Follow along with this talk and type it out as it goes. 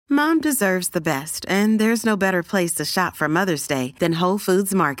Mom deserves the best, and there's no better place to shop for Mother's Day than Whole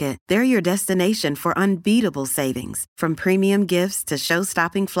Foods Market. They're your destination for unbeatable savings, from premium gifts to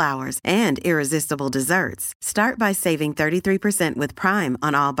show-stopping flowers and irresistible desserts. Start by saving 33% with Prime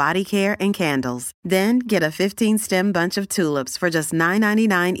on all body care and candles. Then get a 15-stem bunch of tulips for just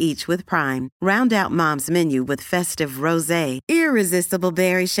 $9.99 each with Prime. Round out Mom's menu with festive rosé, irresistible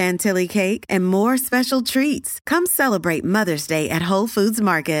berry chantilly cake, and more special treats. Come celebrate Mother's Day at Whole Foods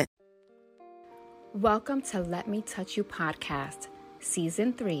Market. Welcome to Let Me Touch You podcast,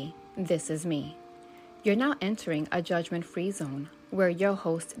 Season 3, This Is Me. You're now entering a judgment-free zone where your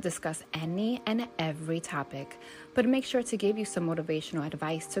hosts discuss any and every topic, but make sure to give you some motivational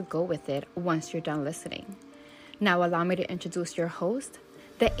advice to go with it once you're done listening. Now allow me to introduce your host,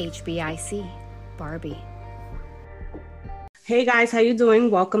 the HBIC, Barbie. Hey guys, how you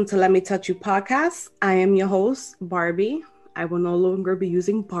doing? Welcome to Let Me Touch You podcast. I am your host, Barbie. I will no longer be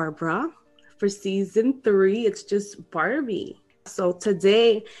using Barbara. For season 3, it's just Barbie. So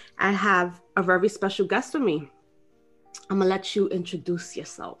today I have a very special guest with me. I'm gonna let you introduce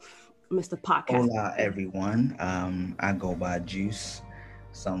yourself, Mr. Podcast. Hola everyone. I go by Juice.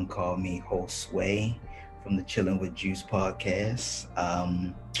 Some call me Josue from the Chilling with Juice podcast.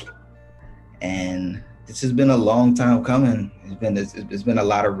 And this has been a long time coming. It's been a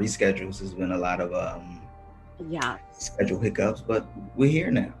lot of reschedules. There's been a lot of schedule hiccups, but we're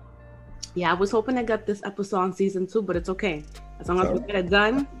here now. Yeah, I was hoping to get this episode on season 2, but it's okay. As long as we get it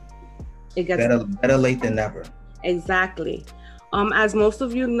done, it gets better late than never. Exactly. As most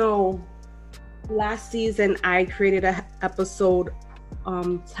of you know, last season I created an episode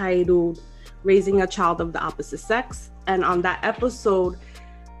titled Raising a Child of the Opposite Sex. And on that episode,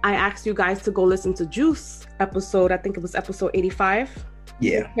 I asked you guys to go listen to Juice episode. I think it was episode 85.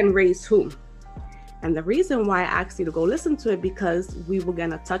 Yeah. Who Can Raise Who? And the reason why I asked you to go listen to it, because we were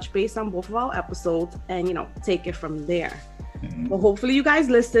going to touch base on both of our episodes and, take it from there. Mm-hmm. Well, hopefully you guys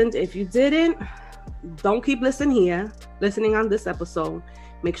listened. If you didn't, don't keep listening on this episode.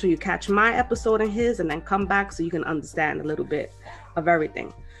 Make sure you catch my episode and his, and then come back so you can understand a little bit of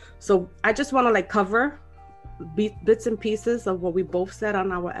everything. So I just want to cover bits and pieces of what we both said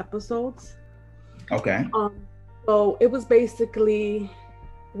on our episodes. Okay. So it was basically,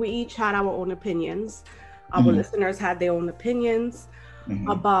 we each had our own opinions. Our listeners had their own opinions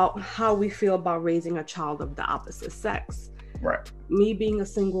about how we feel about raising a child of the opposite sex. Right. Me being a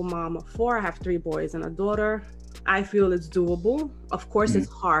single mom of 4, I have 3 boys and a daughter. I feel it's doable. Of course, it's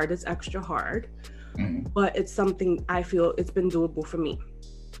hard. It's extra hard. But it's something I feel it's been doable for me.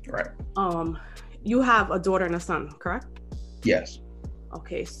 Right. You have a daughter and a son, correct? Yes.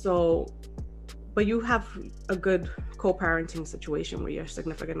 Okay, but you have a good co-parenting situation with your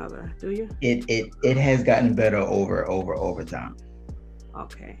significant other, do you? It has gotten better over time.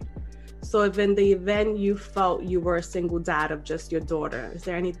 Okay. So if in the event you felt you were a single dad of just your daughter, is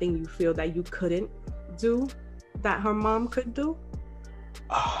there anything you feel that you couldn't do that her mom could do?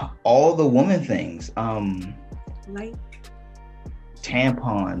 All the woman things. Like?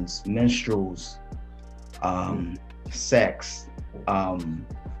 Tampons, menstruals, sex,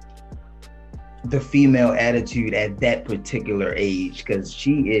 the female attitude at that particular age, because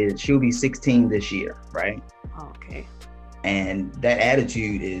she'll be 16 this year, right? Okay. And that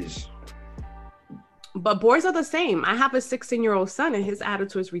attitude is. But boys are the same. I have a 16-year-old son, and his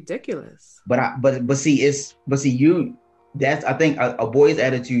attitude is ridiculous. I think a boy's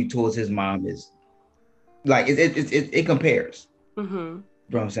attitude towards his mom is like it compares. Mm-hmm.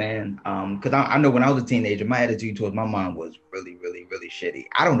 You know what I'm saying? Because I know when I was a teenager, my attitude towards my mom was really, really, really shitty.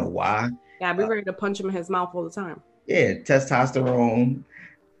 I don't know why. Yeah, I'd be ready to punch him in his mouth all the time. Yeah, testosterone,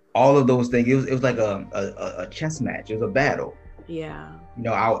 all of those things. It was like a chess match. It was a battle. Yeah.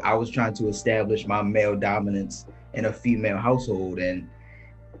 I was trying to establish my male dominance in a female household, and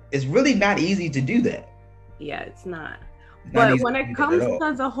it's really not easy to do that. Yeah, it's not. But when it comes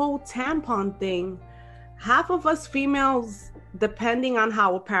to the whole tampon thing, half of us females, depending on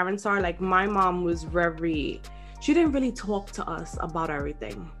how our parents are, like my mom was she didn't really talk to us about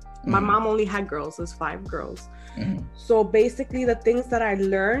everything. My mom only had girls, there's 5 girls. So basically the things that I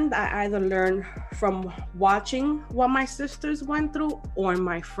learned, I either learned from watching what my sisters went through or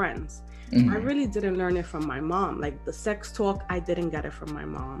my friends. I really didn't learn it from my mom. Like the sex talk, I didn't get it from my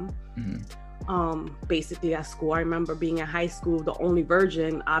mom. Basically at school, I remember being in high school, the only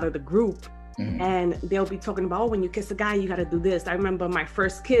virgin out of the group. And they'll be talking about, when you kiss a guy, you got to do this. I remember my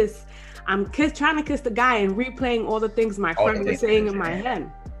first kiss, I'm trying to kiss the guy and replaying all the things my friend was saying in my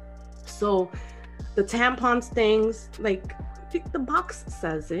head. So the tampons things, like the box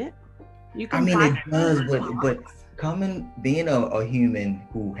says it. You can it does, but being a human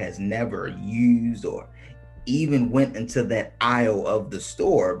who has never used or even went into that aisle of the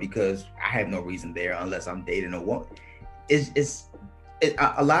store, because I have no reason there unless I'm dating a woman,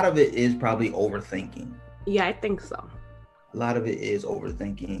 a lot of it is probably overthinking. Yeah, I think so. A lot of it is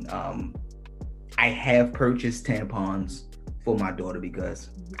overthinking. I have purchased tampons for my daughter because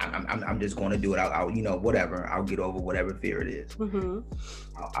I'm just going to do it. I'll whatever. I'll get over whatever fear it is. Mm-hmm.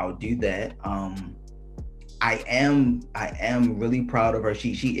 I'll do that. I am really proud of her.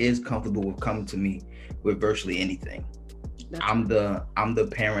 She is comfortable with coming to me with virtually anything. I'm the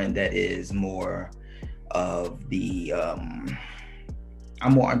parent that is more of the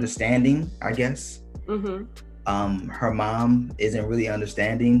I'm more understanding, I guess. Mm-hmm. Her mom isn't really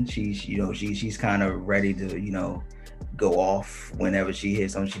understanding. She's kind of ready to go off whenever she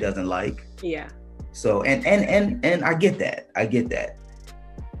hears something she doesn't like. Yeah. So and I get that.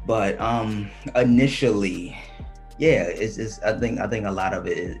 But initially, yeah, it's I think a lot of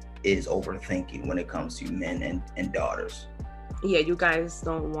it is overthinking when it comes to men and daughters. Yeah, you guys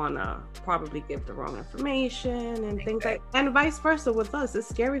don't want to probably give the wrong information and things like, and vice versa with us. It's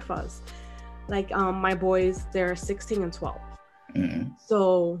scary for us. Like my boys, they're 16 and 12. Mm-hmm.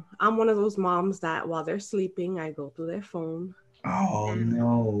 So I'm one of those moms that while they're sleeping, I go through their phone. Oh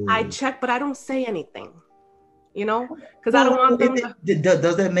no! I check, but I don't say anything. Because I don't want them to...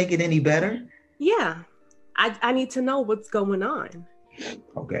 Does that make it any better? Yeah. I need to know what's going on.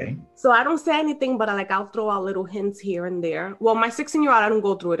 Okay. So I don't say anything, but I'll throw out little hints here and there. Well, my 16-year-old, I don't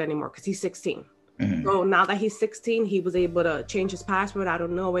go through it anymore because he's 16. Mm-hmm. So now that he's 16, he was able to change his password. I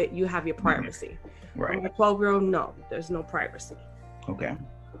don't know it. You have your privacy. Mm-hmm. Right. My 12-year-old, no, there's no privacy. Okay.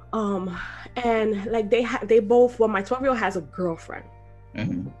 And they both, my 12-year-old has a girlfriend.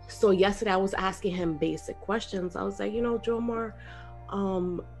 Mm-hmm. So yesterday I was asking him basic questions. I was like, Jomar,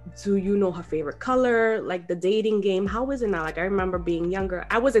 do you know her favorite color? Like the dating game, how is it now? I remember being younger.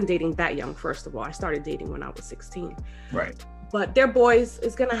 I wasn't dating that young, first of all. I started dating when I was 16. Right. But they're boys.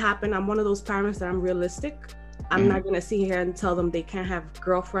 It's gonna happen. I'm one of those parents that I'm realistic. I'm not gonna sit here and tell them they can't have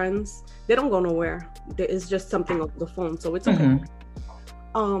girlfriends. They don't go nowhere. It's just something over the phone, so it's okay.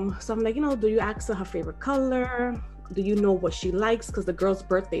 Mm-hmm. So I'm like, do you ask her favorite color? Do you know what she likes? Because the girl's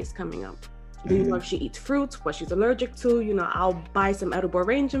birthday is coming up. Do you know if she eats fruits, what she's allergic to? I'll buy some edible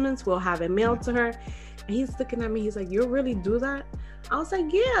arrangements. We'll have it mailed to her. And he's looking at me. He's like, you really do that? I was like,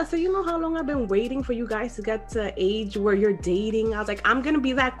 yeah. So you know how long I've been waiting for you guys to get to age where you're dating? I was like, I'm going to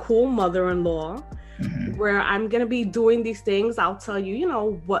be that cool mother-in-law where I'm going to be doing these things. I'll tell you,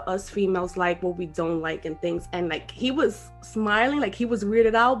 what us females like, what we don't like and things. And he was smiling, he was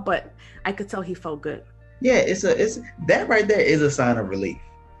weirded out, but I could tell he felt good. Yeah, it's that right there is a sign of relief.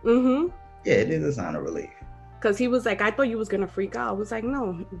 Mm-hmm. Yeah, it is a sign of relief. Because he was like, I thought you was going to freak out. I was like,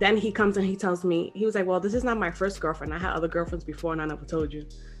 no. Then he comes and he tells me, he was like, well, this is not my first girlfriend. I had other girlfriends before and I never told you.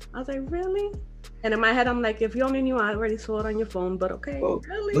 I was like, really? And in my head, I'm like, if you only knew, I already saw it on your phone, but okay. Well,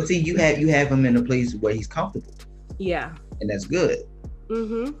 really? But see, you have him in a place where he's comfortable. Yeah. And that's good.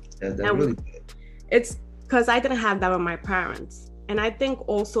 Mm-hmm. That's really good. It's because I didn't have that with my parents. And I think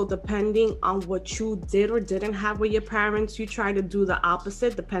also depending on what you did or didn't have with your parents, you try to do the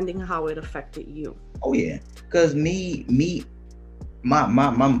opposite depending on how it affected you. Oh yeah, because my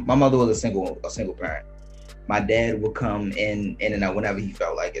mother was a single parent. My dad would come in and out whenever he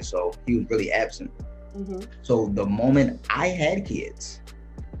felt like it, so he was really absent. Mm-hmm. So the moment I had kids,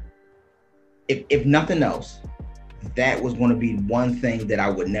 if nothing else, that was going to be one thing that I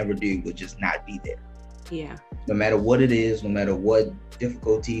would never do, would just not be there. Yeah. No matter what it is, no matter what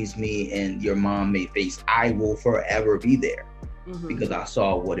difficulties me and your mom may face, I will forever be there because I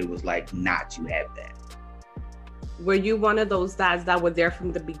saw what it was like not to have that. Were you one of those dads that were there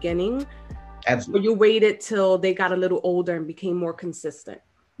from the beginning? Absolutely. Or you waited till they got a little older and became more consistent?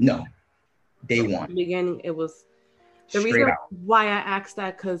 No. Day one. In the beginning, it was the reason why I asked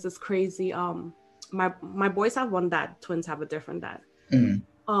that, because it's crazy. My boys have one dad, twins have a different dad.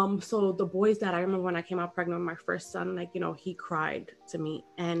 Mm-hmm. So the boys that I remember when I came out pregnant with my first son, he cried to me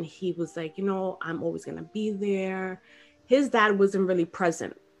and he was like, I'm always going to be there. His dad wasn't really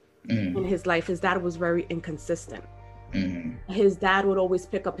present in his life. His dad was very inconsistent. Mm-hmm. His dad would always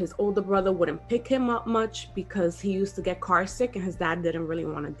pick up his older brother, wouldn't pick him up much because he used to get car sick and his dad didn't really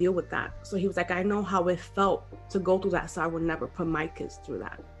want to deal with that. So he was like, I know how it felt to go through that. So I would never put my kids through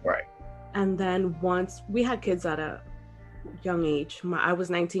that. Right. And then once we had kids at a young age, I was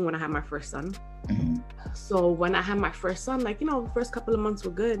 19 when I had my first son. Mm-hmm. So when I had my first son, the first couple of months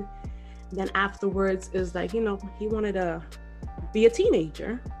were good. Then afterwards is he wanted to be a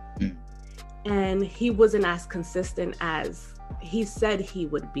teenager. Mm-hmm. And he wasn't as consistent as he said he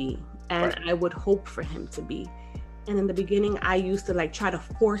would be. And right. I would hope for him to be. And in the beginning, I used to like try to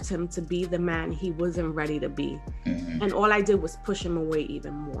force him to be the man he wasn't ready to be. Mm-hmm. And all I did was push him away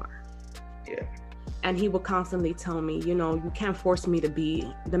even more. Yeah. And he would constantly tell me, you know, you can't force me to be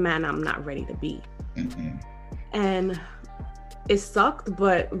the man I'm not ready to be. Mm-hmm. And it sucked,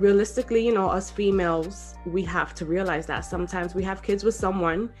 but realistically, you know, us females, we have to realize that sometimes we have kids with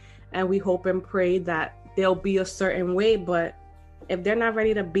someone and we hope and pray that they'll be a certain way. But if they're not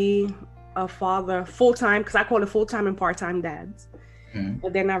ready to be a father full-time, because I call it full-time and part-time dads,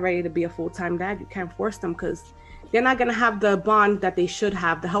 if they're not ready to be a full-time dad, you can't force them, because they're not going to have the bond that they should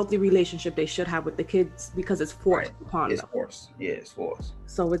have, the healthy relationship they should have with the kids, because it's forced upon them. It's forced. Yeah, it's forced.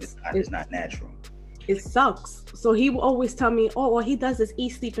 So it's not natural. It sucks. So he will always tell me, oh, all he does is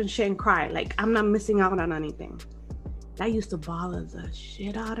eat, sleep, and shit and cry. Like, I'm not missing out on anything. That used to bother the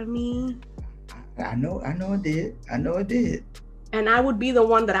shit out of me. I know it did. And I would be the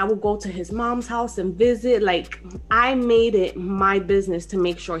one that I would go to his mom's house and visit. Like, I made it my business to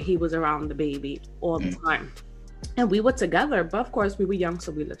make sure he was around the baby all the time. And we were together, but of course we were young,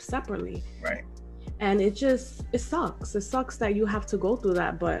 so we lived separately. Right. And it sucks. It sucks that you have to go through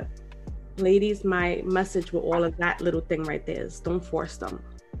that. But ladies, my message with all of that little thing right there is don't force them.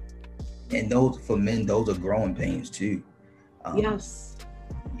 And those, for men, those are growing pains too. Yes.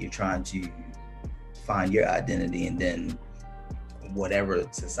 You're trying to find your identity, and then whatever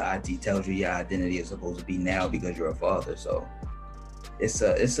society tells you your identity is supposed to be now because you're a father. So it's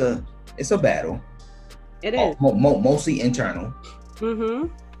a battle. It is. Mostly internal. Mm-hmm.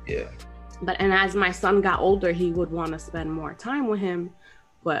 Yeah. And as my son got older, he would want to spend more time with him.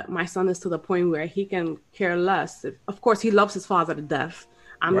 But my son is to the point where he can care less. Of course, he loves his father to death.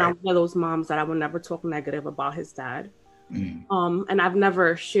 I'm not one of those moms that I will never talk negative about his dad. And I've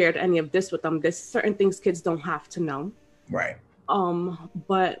never shared any of this with them. There's certain things kids don't have to know. Right.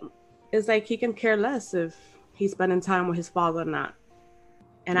 But it's like he can care less if he's spending time with his father or not.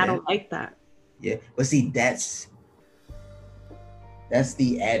 And I don't like that. Yeah. But see, that's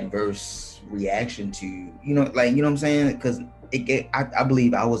the adverse reaction to, you know what I'm saying? Because I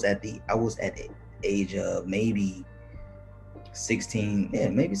believe I was at the age of maybe 16,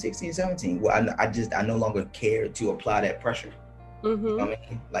 maybe 16, 17, where I no longer cared to apply that pressure. Mm-hmm. You know what I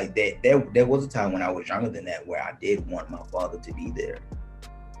mean? Like there was a time when I was younger than that where I did want my father to be there.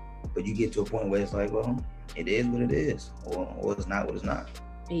 But you get to a point where it's like, well, it is what it is, or it's not what it's not.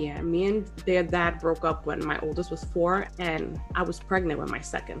 Yeah, me and their dad broke up when my oldest was 4, and I was pregnant with my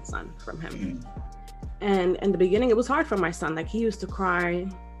second son from him. Mm-hmm. And in the beginning, it was hard for my son. Like, he used to cry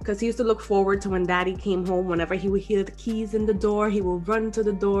because he used to look forward to when daddy came home. Whenever he would hear the keys in the door, he would run to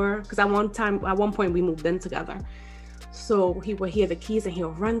the door. Because at one point we moved in together. So he would hear the keys and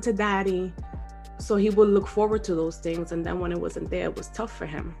he'll run to daddy. So he would look forward to those things. And then when it wasn't there, it was tough for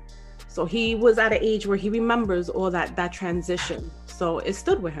him. So he was at an age where he remembers all that transition. So it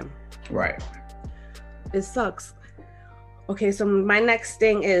stood with him. Right. It sucks. Okay, so my next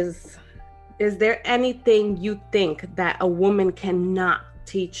thing is there anything you think that a woman cannot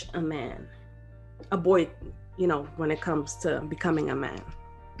teach a man? A boy, when it comes to becoming a man.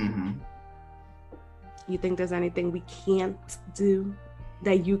 Mm-hmm. You think there's anything we can't do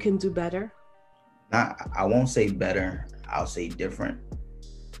that you can do better? I won't say better. I'll say different.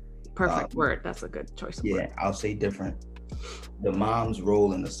 Perfect word. That's a good choice of word. I'll say different. The mom's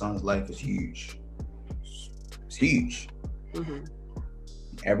role in the son's life is huge. It's huge. Mm-hmm.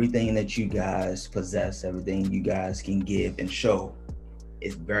 Everything that you guys possess, everything you guys can give and show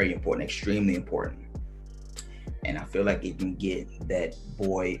is very important, extremely important. And I feel like it can get that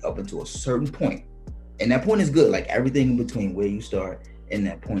boy up into a certain point. And that point is good. Like, everything in between where you start and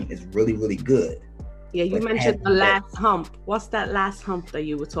that point is really, really good. Yeah, you mentioned the last hump. What's that last hump that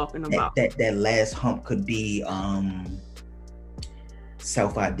you were talking about? That last hump could be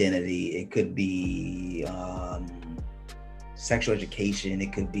self-identity. It could be sexual education.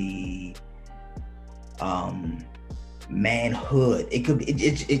 It could be manhood. It could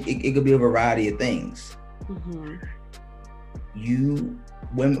be a variety of things. Mm-hmm.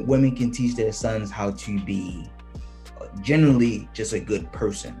 Women can teach their sons how to be generally just a good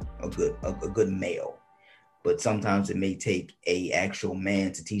person, a good male. But sometimes it may take a actual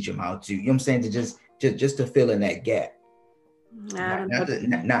man to teach him how to, you know what I'm saying, to just to fill in that gap. Not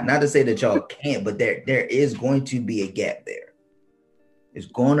to say that y'all can't, but there is going to be a gap there. There's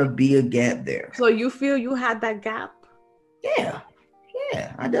going to be a gap there. So you feel you had that gap? Yeah,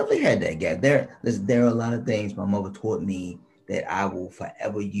 I definitely had that gap. There are a lot of things my mother taught me that I will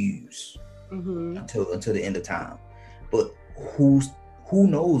forever use until the end of time. But who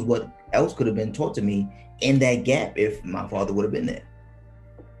knows what else could have been taught to me in that gap if my father would have been there?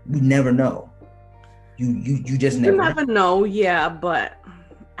 We never know. You just never know. Yeah, but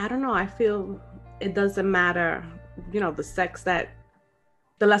I don't know. I feel it doesn't matter, the sex that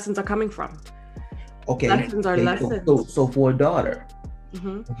the lessons are coming from. Okay. Lessons are lessons. So for a daughter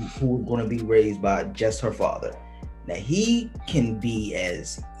who is going to be raised by just her father, now he can be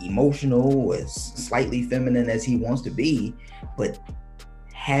as emotional, as slightly feminine as he wants to be, but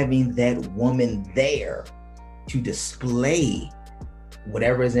having that woman there to display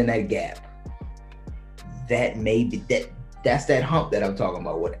whatever is in that gap, that may be that's that hump that I'm talking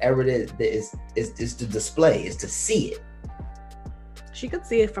about. Whatever it is to display, is to see it. She could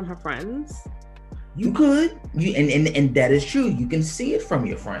see it from her friends. You could, and that is true. You can see it from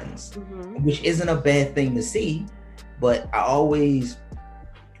your friends, which isn't a bad thing to see. But I always,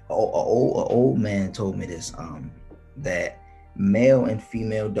 an old man told me this, that male and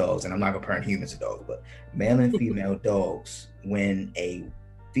female dogs, and I'm not comparing humans to dogs, but male and female dogs, when a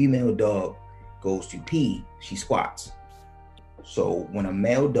female dog goes to pee, she squats. So when a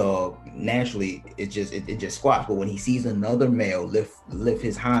male dog, naturally, it just squats. But when he sees another male lift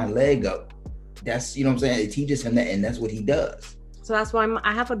his hind leg up, that's, you know what I'm saying? It teaches him that, and that's what he does. So that's why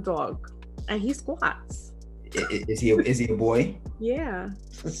I have a dog, and he squats. Is he a boy? Yeah.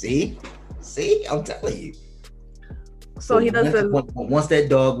 See, I'm telling you. So he doesn't. Once that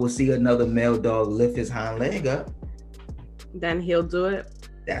dog will see another male dog lift his hind leg up, then he'll do it.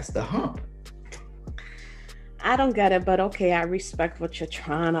 That's the hump. I don't get it, but okay, I respect what you're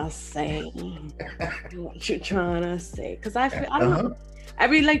trying to say. Because I feel, I don't know.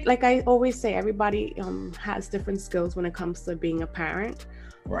 Like I always say, everybody has different skills when it comes to being a parent.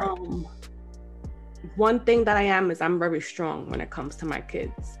 Right. One thing that I am is I'm very strong when it comes to my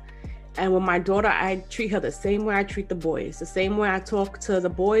kids. And with my daughter, I treat her the same way I treat the boys. The same way I talk to the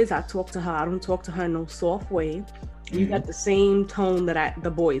boys, I talk to her. I don't talk to her in no soft way. You get the same tone that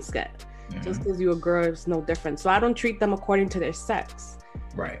the boys get. Just because you're a girl, it's no different. So I don't treat them according to their sex.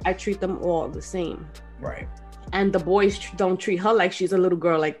 Right. I treat them all the same. Right. And the boys don't treat her like she's a little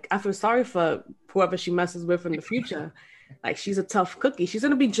girl. Like, I feel sorry for whoever she messes with in the future. Like, she's a tough cookie. She's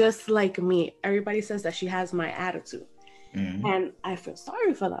going to be just like me. Everybody says that she has my attitude. And I feel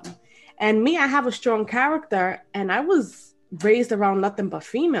sorry for them. And me, I have a strong character, and I was raised around nothing but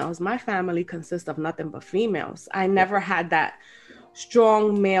females. My family consists of nothing but females. I never had that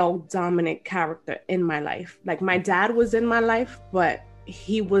strong male dominant character in my life. Like, my dad was in my life, but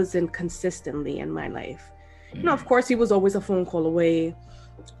he wasn't consistently in my life. You know, of course, he was always a phone call away.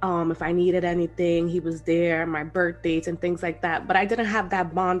 If I needed anything, he was there, my birthdays and things like that. But I didn't have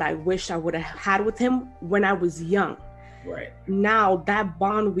that bond I wish I would have had with him when I was young. Right. Now that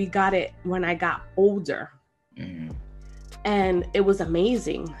bond, we got it when I got older. And it was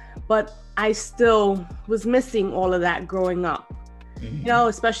amazing. But I still was missing all of that growing up. You know,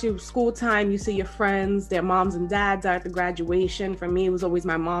 especially school time, you see your friends, their moms and dads are at the graduation. For me, it was always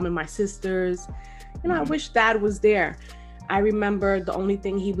my mom and my sisters. You know, I wish dad was there. I remember the only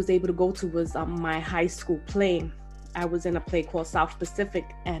thing he was able to go to was my high school play. I was in a play called South Pacific,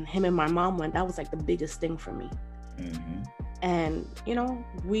 and him and my mom went. That was like the biggest thing for me. And, you know,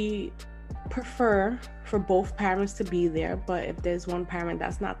 we prefer for both parents to be there, but if there's one parent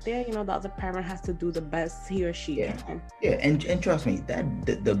that's not there, you know, the other parent has to do the best he or she can. Yeah, and trust me, that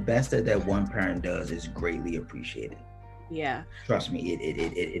the best that one parent does is greatly appreciated. Yeah. Trust me,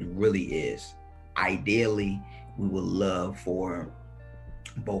 it really is. Ideally, we would love for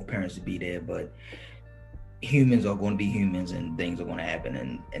both parents to be there, but humans are going to be humans, and things are going to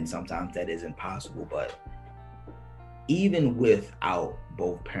happen, and sometimes that isn't possible. But even without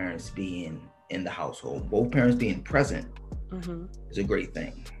both parents being in the household, both parents being present is a great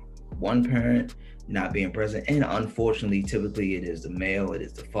thing. One parent not being present, and unfortunately, typically it is the male, it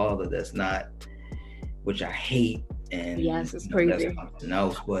is the father that's not, which I hate. And yes, it's crazy. That's something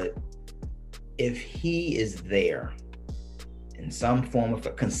else. But if he is there in some form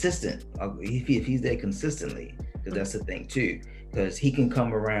of consistent, if he's there consistently, because that's the thing too, because he can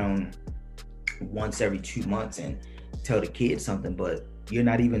come around once every 2 months and tell the kid something, but you're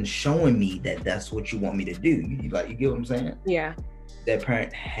not even showing me that that's what you want me to do. You get what I'm saying? Yeah. That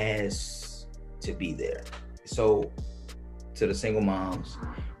parent has to be there. So to the single moms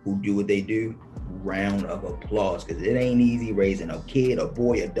who do what they do, round of applause, because it ain't easy raising a kid, a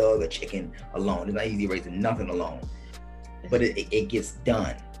boy, a dog, a chicken alone. It's not easy raising nothing alone, but it gets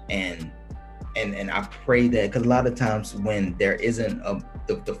done. And I pray that, because a lot of times when there isn't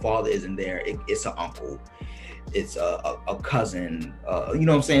the father isn't there, it's an uncle, it's a cousin, you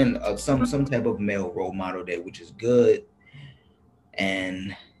know what I'm saying, some type of male role model there, which is good.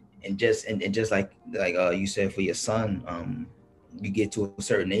 And just like you said, for your son, you get to a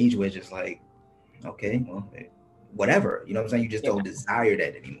certain age where it's just like, Okay, well, whatever. You know what I'm saying? You just don't desire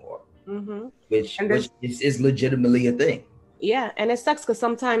that anymore. Mm-hmm. Which is legitimately a thing. Yeah, and it sucks because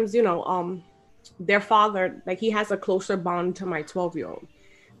sometimes, you know, their father, like, he has a closer bond to my 12-year-old.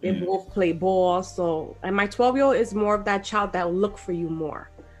 They both play ball. So, and my 12-year-old is more of that child that will look for you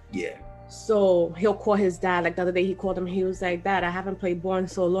more. Yeah. So he'll call his dad. Like the other day he called him. He was like, Dad, I haven't played ball in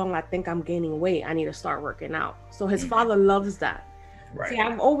so long. I think I'm gaining weight. I need to start working out. So his father loves that. Right. See,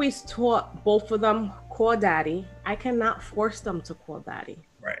 I've always taught both of them, call daddy. I cannot force them to call daddy.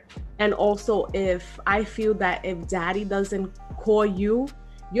 Right. And also, if I feel that if daddy doesn't call you,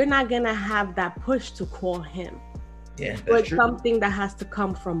 you're not going to have that push to call him. Yeah, that's but true. Something that has to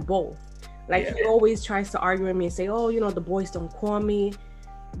come from both. Like he always tries to argue with me and say, oh, you know, the boys don't call me.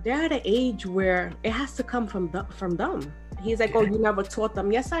 They're at an age where it has to come from them. He's like, oh, you never taught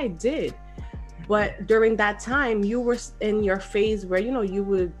them. Yes, I did. But during that time, you were in your phase where, you know, you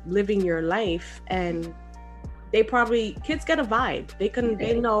were living your life, and kids get a vibe.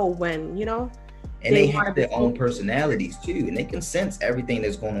 They know when, you know. And they have their own personalities too, and they can sense everything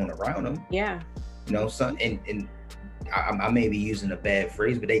that's going on around them. Yeah. You know, and I may be using a bad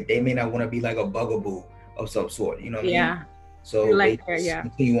phrase, but they may not want to be like a bugaboo of some sort. You know what I mean? So they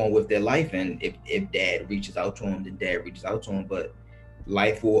continue on with their life, and if dad reaches out to him, then dad reaches out to him. But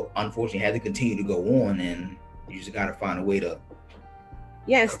life will unfortunately have to continue to go on, and you just got to find a way to.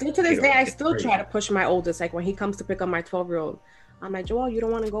 Yeah, and still to this day, I still try to push my oldest. Like when he comes to pick up my 12-year-old, I'm like, Joel, you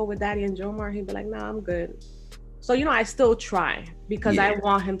don't want to go with Daddy and Jomar? He'd be like, nah, I'm good. So, you know, I still try because I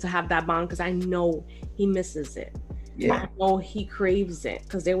want him to have that bond, because I know he misses it. Yeah. I know he craves it,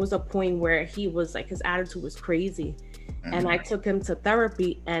 because there was a point where he was like, his attitude was crazy. And I took him to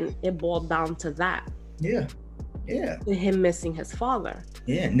therapy, and it boiled down to that. Yeah. Yeah. To him missing his father.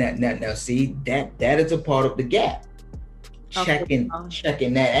 Yeah. Now see, that is a part of the gap. Checking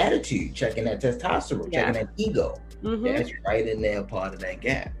that attitude, checking that testosterone, checking that ego. Mm-hmm. That's right in there, part of that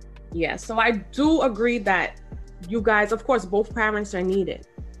gap. Yeah. So I do agree that you guys, of course, both parents are needed.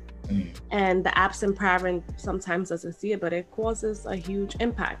 And the absent parent sometimes doesn't see it, but it causes a huge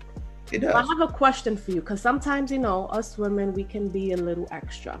impact. It does. I have a question for you, because sometimes, you know, us women, we can be a little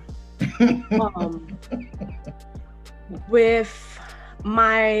extra. With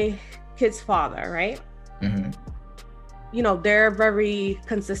my kid's father, right? Mm-hmm. You know, they're very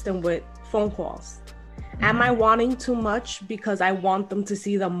consistent with phone calls. Mm-hmm. Am I wanting too much because I want them to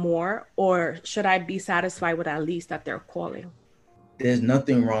see them more, or should I be satisfied with at least that they're calling? There's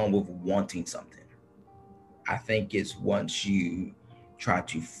nothing wrong with wanting something. I think it's once you try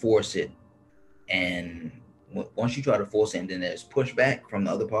to force it, and once you try to force it and then there's pushback from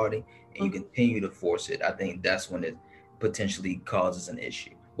the other party and you continue to force it, I think that's when it potentially causes an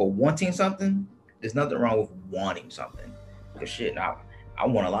issue. But wanting something, there's nothing wrong with wanting something. Because shit, I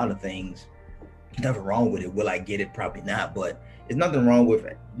want a lot of things. Nothing wrong with it. Will I get it? Probably not. But there's nothing wrong with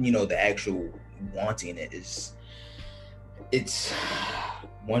it. You know, the actual wanting it is, it's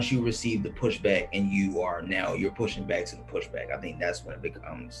once you receive the pushback and you're pushing back to the pushback, I think that's when it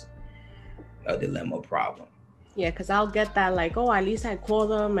becomes a dilemma problem. Yeah, because I'll get that like, oh, at least I call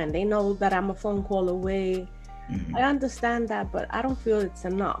them and they know that I'm a phone call away. Mm-hmm. I understand that, but I don't feel it's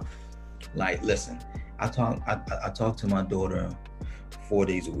enough. Like, listen, I talk to my daughter 4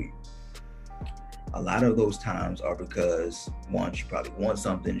 days a week. A lot of those times are because, one, she probably wants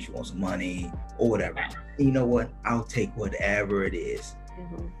something, she wants some money or whatever. And you know what? I'll take whatever it is.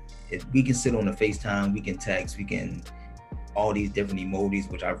 Mm-hmm. If we can sit on the FaceTime, we can text, we can all these different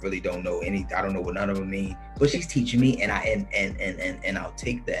emojis, which I really don't know I don't know what none of them mean. But she's teaching me, and I'll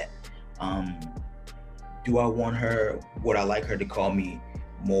take that. Do I want her? Would I like her to call me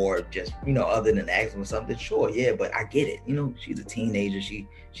more, just, you know, other than asking for something? Sure, yeah, but I get it. You know, she's a teenager. She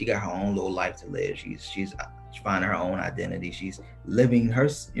got her own little life to live. She's finding her own identity. She's living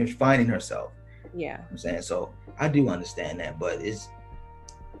finding herself. Yeah, you know what I'm saying, so I do understand that, but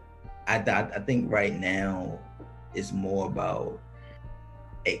I think right now it's more about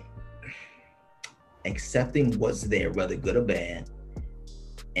accepting what's there, whether good or bad.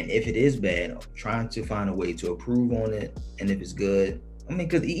 And if it is bad, trying to find a way to improve on it. And if it's good, I mean,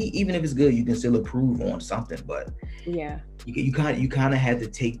 because even if it's good, you can still improve on something. But yeah, you kind of have to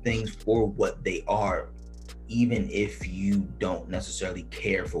take things for what they are, even if you don't necessarily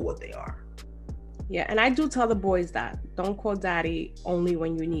care for what they are. Yeah, and I do tell the boys that don't call daddy only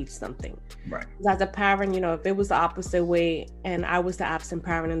when you need something. Right. As a parent, you know, if it was the opposite way and I was the absent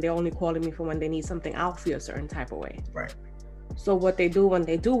parent and they're only calling me for when they need something, I'll feel a certain type of way. Right. So what they do when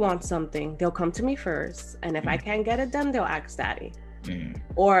they do want something, they'll come to me first. And if I can't get it done, they'll ask daddy.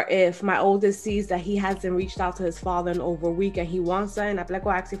 Or if my oldest sees that he hasn't reached out to his father in over a week and he wants something, I'd be like,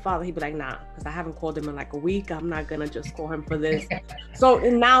 well, ask your father. He'd be like, nah, because I haven't called him in like a week. I'm not gonna just call him for this. So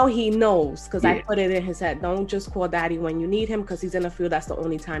now he knows, because I put it in his head, don't just call daddy when you need him, because he's gonna feel that's the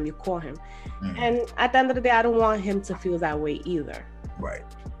only time you call him. And at the end of the day, I don't want him to feel that way either. Right.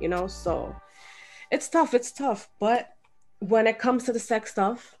 You know, so it's tough. But when it comes to the sex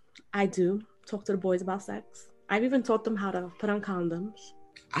stuff, I do talk to the boys about sex. I've even taught them how to put on condoms.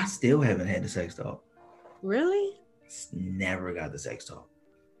 I still haven't had the sex talk. Really? Never got the sex talk.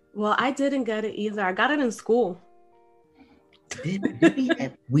 Well, I didn't get it either. I got it in school.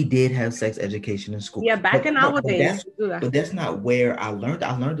 We did have sex education in school. Yeah, back in our days. But that's not where I learned.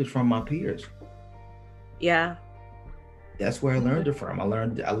 I learned it from my peers. Yeah. That's where I learned it from. I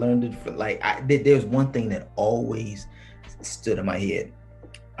learned it from, like, there's one thing that always stood in my head.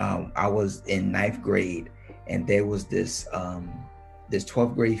 I was in 9th grade, and there was this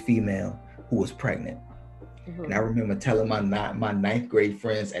 12th grade female who was pregnant. And I remember telling my 9th grade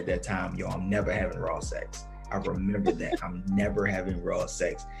friends at that time, yo, I'm never having raw sex. I remember that. I'm never having raw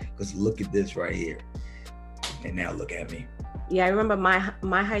sex, because look at this right here. And now look at me. Yeah, I remember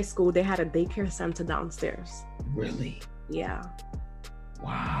my high school, they had a daycare center downstairs. Really? Yeah.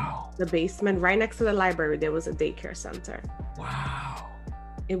 Wow. The basement, right next to the library, there was a daycare center. Wow.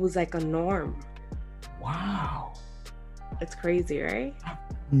 It was like a norm. Wow. It's crazy, right?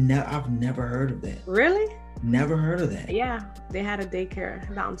 I've never heard of that. Really? Never heard of that. Yeah, they had a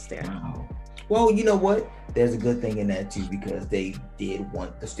daycare downstairs. Wow. Well, you know what? There's a good thing in that too, because they did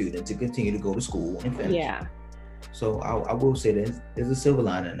want the student to continue to go to school and finish. Yeah. So I will say there's a silver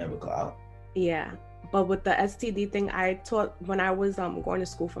lining in every cloud. Yeah. But with the STD thing, I taught when I was going to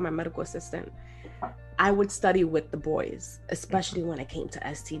school for my medical assistant, I would study with the boys, especially when it came to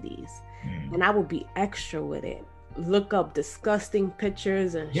STDs. And I would be extra with it. Look up disgusting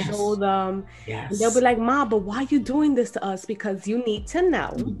pictures and show them. Yes. And they'll be like, Mom, but why are you doing this to us? Because you need to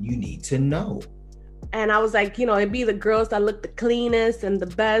know. You need to know. And I was like, it'd be the girls that look the cleanest and the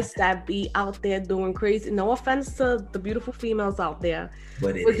best that be out there doing crazy. No offense to the beautiful females out there,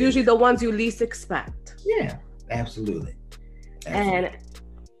 but it's usually the ones you least expect. Yeah, absolutely. And,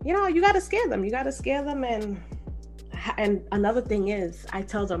 you got to scare them. You got to scare them. And another thing is, I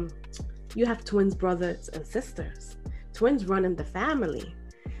tell them, you have twins, brothers and sisters. Twins run in the family.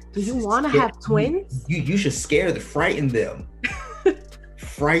 Do you want to have twins? You should frighten them.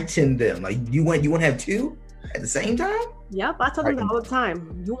 Frighten them. Like, you want to have two at the same time? Yep, I tell them that all the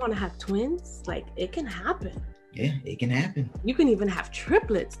time. You want to have twins? Like, it can happen. Yeah, it can happen. You can even have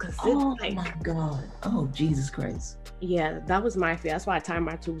triplets, because my God. Oh, Jesus Christ. Yeah, that was my fear. That's why I timed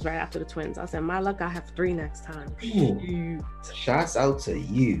my tubes right after the twins. I said, my luck, I have 3 next time. Ooh. Shouts out to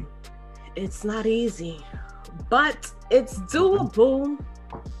you. It's not easy, but it's doable.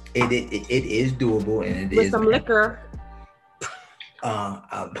 It is doable, and it with is some liquor.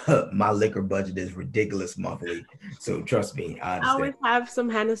 My liquor budget is ridiculous monthly, so trust me, I understand. I always have some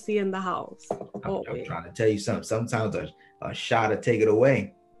Hennessy in the house. I'm trying to tell you something. Sometimes a shot will take it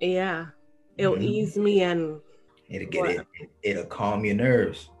away. Yeah, it'll ease me, and it'll calm your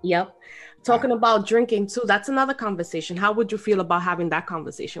nerves. Yep. Talking about drinking too, that's another conversation. How would you feel about having that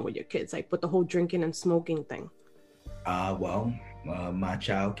conversation with your kids, like with the whole drinking and smoking thing? My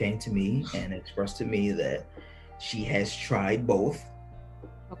child came to me and expressed to me that she has tried both.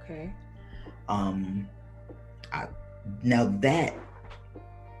 Okay. I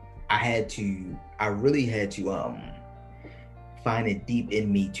really had to find it deep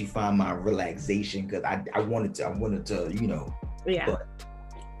in me to find my relaxation, because I wanted to, yeah. But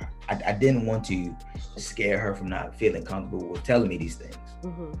I didn't want to scare her from not feeling comfortable with telling me these things.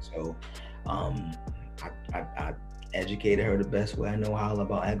 So I educated her the best way I know how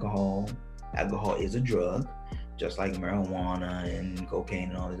about alcohol. Alcohol is a drug, just like marijuana and cocaine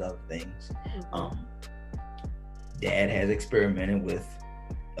and all these other things. Dad has experimented with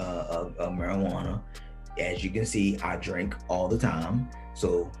marijuana. As you can see, I drink all the time,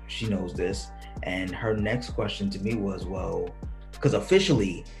 so she knows this. And her next question to me was, well, because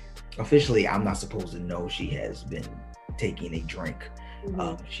officially I'm not supposed to know she has been taking a drink.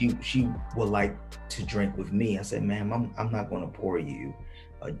 She would like to drink with me. I said, ma'am, I'm not going to pour you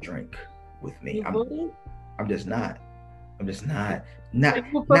a drink with me. I'm just not. Not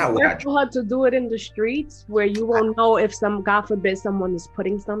what I for her to do it in the streets where you won't know if God forbid someone is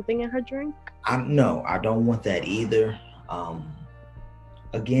putting something in her drink. No, I don't want that either.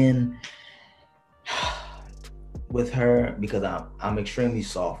 Again, with her, because I'm extremely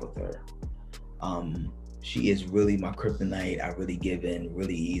soft with her. She is really my kryptonite. I really give in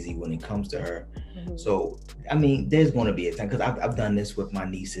really easy when it comes to her. Mm-hmm. So, I mean, there's going to be a time, because I've done this with my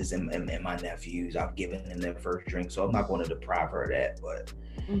nieces and my nephews. I've given them their first drink, so I'm not going to deprive her of that. But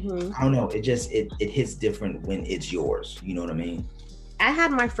I don't know. It just it hits different when it's yours. You know what I mean? I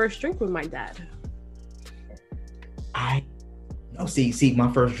had my first drink with my dad. See,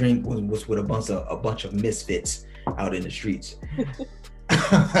 my first drink was with a bunch of misfits out in the streets.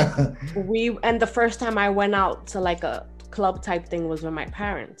 And the first time I went out to like a club type thing was with my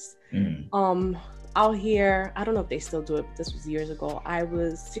parents. Out here, I don't know if they still do it, but this was years ago. I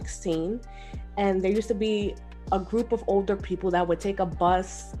was 16, and there used to be a group of older people that would take a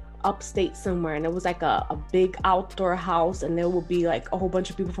bus upstate somewhere, and it was like a big outdoor house, and there would be like a whole bunch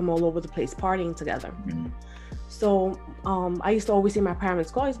of people from all over the place partying together. So I used to always see my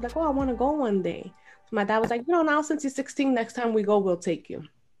parents go. He's like, oh, I want to go one day. So my dad was like, now since you're 16, next time we go, we'll take you.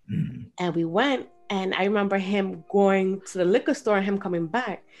 And we went, and I remember him going to the liquor store and him coming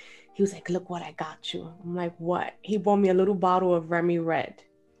back. He was like, look what I got you. I'm like, what? He bought me a little bottle of Remy Red.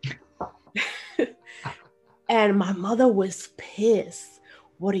 And my mother was pissed.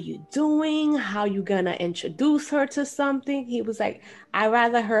 What are you doing? How you gonna introduce her to something? He was like, I'd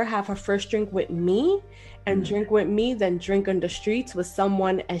rather her have her first drink with me and drink with me than drink on the streets with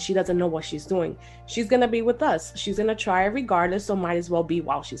someone and she doesn't know what she's doing. She's gonna be with us. She's gonna try it regardless, so might as well be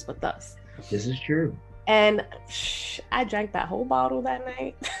while she's with us. This is true. And I drank that whole bottle that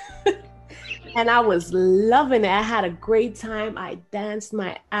night. And I was loving it. I had a great time. I danced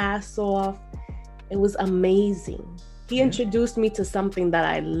my ass off. It was amazing. He introduced me to something that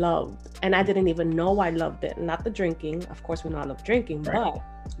I loved, and I didn't even know I loved it. Not the drinking. Of course, we know I love drinking, but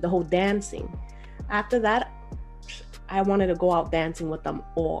the whole dancing. After that, I wanted to go out dancing with them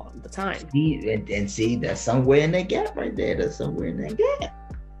all the time. See, that's somewhere in that gap right there. That's somewhere in that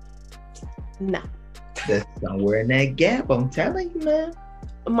gap. No. That's somewhere in that gap. I'm telling you, man.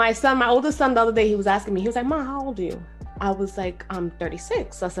 My oldest son, the other day, he was asking me, he was like, Mom, how old are you? I was like, I'm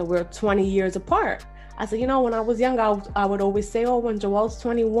 36. I said, we're 20 years apart. I said, when I was young, I would always say, when Joel's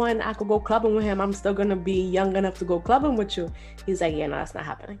 21, I could go clubbing with him. I'm still going to be young enough to go clubbing with you. He's like, yeah, no, that's not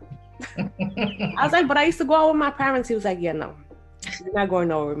happening. I was like, but I used to go out with my parents. He was like, yeah, no, you're not going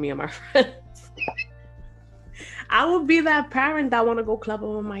nowhere with me and my friends. I would be that parent that want to go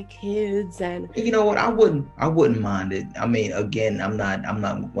clubbing with my kids. And you know what? I wouldn't mind it. I mean, again, I'm not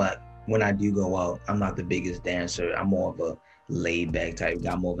when I do go out, I'm not the biggest dancer. I'm more of a laid back type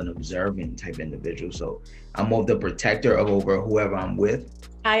guy, more of an observant type individual. So I'm more of the protector over whoever I'm with.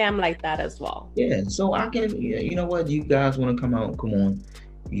 I am like that as well. Yeah. So I can, you know what? You guys want to come out? Come on.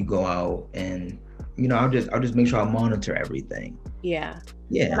 You go out, and I'll just make sure I monitor everything. Yeah.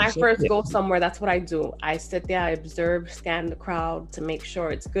 Yeah. When I first go somewhere, that's what I do. I sit there, I observe, scan the crowd to make sure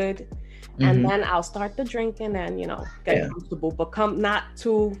it's good. And then I'll start the drinking and, get comfortable, but not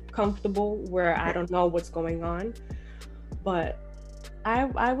too comfortable where I don't know what's going on. But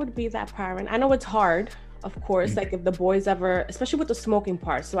I would be that parent. I know it's hard, of course, like if the boys ever, especially with the smoking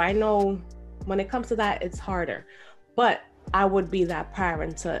part. So I know when it comes to that, it's harder. But I would be that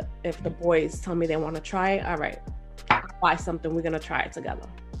parent to, if the boys tell me they want to try it, all right, I'll buy something, we're going to try it together.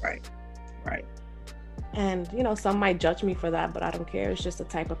 Right. And, some might judge me for that, but I don't care. It's just the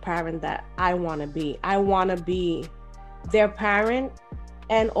type of parent that I want to be. I want to be their parent.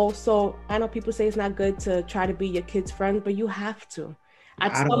 And also, I know people say it's not good to try to be your kid's friend, but you have to.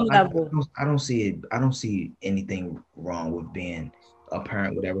 At some level. I don't see anything wrong with being a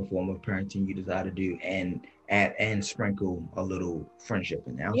parent, whatever form of parenting you desire to do, and sprinkle a little friendship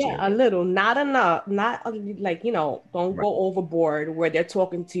in there. Yeah, a little, not enough, not like, don't go overboard where they're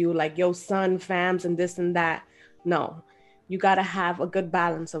talking to you like, yo, son, fams, and this and that. No, you got to have a good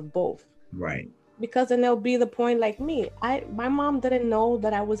balance of both. Right. Because then there'll be the point like me. My mom didn't know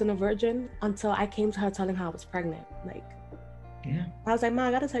that I wasn't a virgin until I came to her telling her I was pregnant. Like, yeah. I was like, Mom,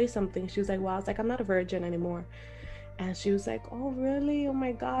 I got to tell you something. She was like, well, I was like, I'm not a virgin anymore. And she was like, oh, really? Oh,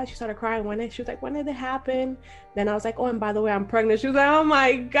 my God. She started crying. She was like, when did it happen? Then I was like, oh, and by the way, I'm pregnant. She was like, oh,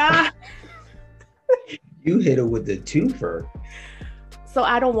 my God. You hit her with the twofer. So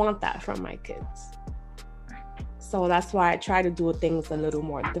I don't want that from my kids. So that's why I try to do things a little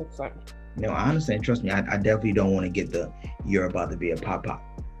more different. I understand. Trust me, I definitely don't want to get you're about to be a pop.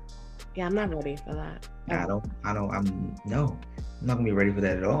 Yeah, I'm not ready for that. I'm not gonna be ready for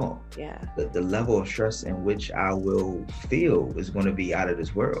that at all. Yeah. The level of stress in which I will feel is going to be out of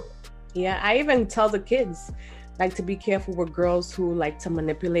this world. Yeah, I even tell the kids like to be careful with girls who like to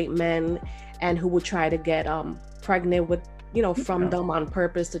manipulate men and who will try to get pregnant with from them on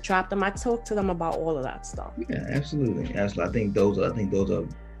purpose to trap them. I talk to them about all of that stuff. Yeah, absolutely. I think those are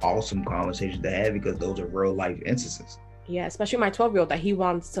awesome conversations to have because those are real life instances. Yeah, especially my 12-year-old that he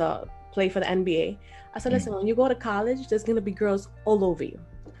wants to play for the NBA. I said, listen, when you go to college, there's going to be girls all over you.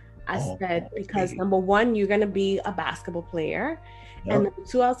 I said, because number one, you're going to be a basketball player. Yep. And number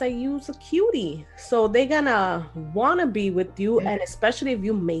two, I was like, you's a cutie. So they're going to want to be with you. Yeah. And especially if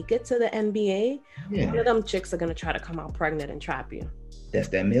you make it to the NBA, one of them chicks are going to try to come out pregnant and trap you. That's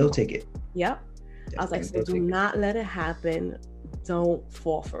that meal ticket. Yep. I was like, so do not let it happen. Don't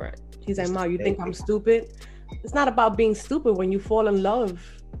fall for it. He's like, Ma, you think I'm stupid? It's not about being stupid. When you fall in love,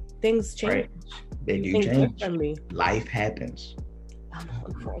 things change. Right. They do change. Life happens.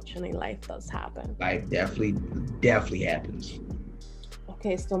 Unfortunately, life does happen. Life definitely happens.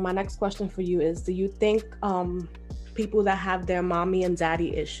 Okay, so my next question for you is, do you think people that have their mommy and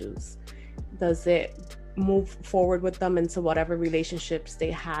daddy issues, does it move forward with them into whatever relationships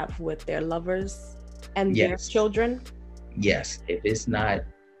they have with their lovers and their children? Yes, if it's not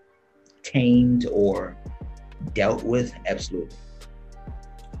tamed or dealt with, absolutely.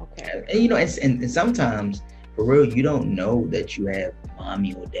 Okay. And, you know, and sometimes, for real, you don't know that you have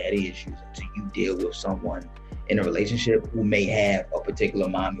mommy or daddy issues until you deal with someone in a relationship who may have a particular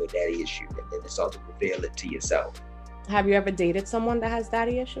mommy or daddy issue, and then it's also reveal it to yourself. Have you ever dated someone that has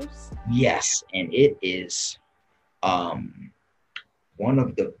daddy issues? Yes, and it is one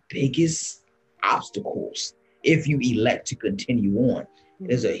of the biggest obstacles if you elect to continue on.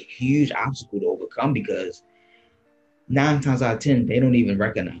 There's a huge obstacle to overcome because 9 times out of 10, they don't even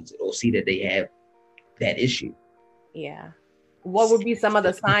recognize it or see that they have that issue. Yeah. What would be some of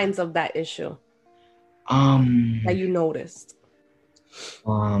the signs of that issue that you noticed?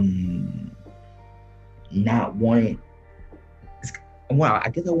 Not wanting. Well, I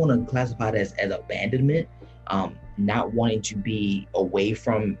guess I want to classify that as abandonment. Not wanting to be away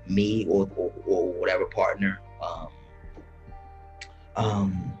from me or whatever partner.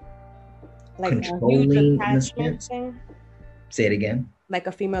 Like controlling a huge attachment thing? Say it again. Like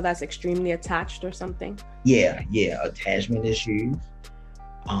a female that's extremely attached or something? Yeah, attachment issues.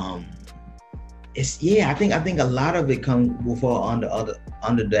 I think a lot of it will fall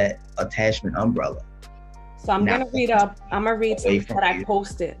under that attachment umbrella. So I'm gonna read something that I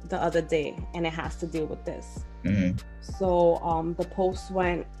posted the other day, and it has to deal with this. Mm-hmm. So the post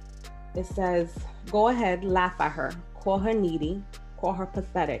it says, go ahead, laugh at her, call her needy, call her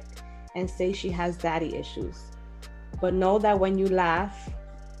pathetic, and say she has daddy issues. But know that when you laugh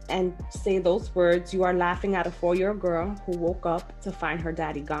and say those words, you are laughing at a 4-year-old girl who woke up to find her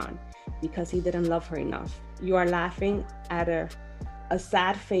daddy gone because he didn't love her enough. You are laughing at a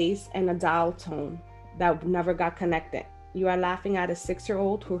sad face and a dial tone that never got connected. You are laughing at a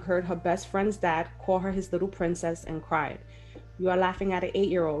 6-year-old who heard her best friend's dad call her his little princess and cried. You are laughing at an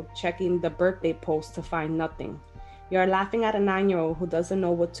 8-year-old checking the birthday post to find nothing. You are laughing at a 9-year-old who doesn't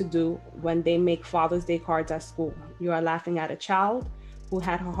know what to do when they make Father's Day cards at school. You are laughing at a child who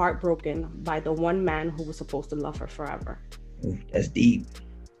had her heart broken by the one man who was supposed to love her forever. That's deep.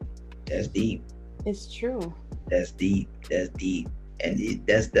 It's true. That's deep. And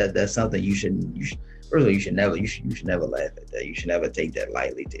that's something you should never laugh at that. You should never take that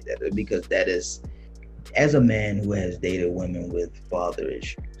lightly, because that is, as a man who has dated women with father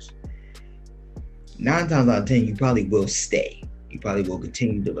issues, 9 times out of 10, you probably will stay. You probably will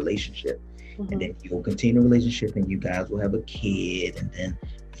continue the relationship. Mm-hmm. And then you will continue the relationship and you guys will have a kid. And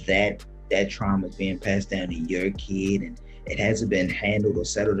then that trauma is being passed down to your kid. And it hasn't been handled or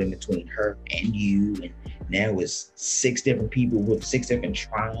settled in between her and you. And now it's 6 different people with 6 different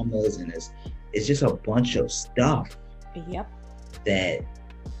traumas. And it's just a bunch of stuff. Yep. That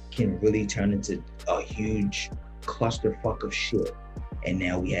can really turn into a huge clusterfuck of shit. And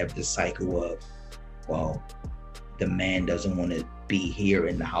now we have the cycle of, well, the man doesn't want to be here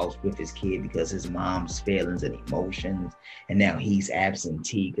in the house with his kid because his mom's feelings and emotions, and now he's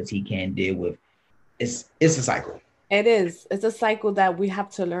absentee because he can't deal with. It's a cycle. It is. It's a cycle that we have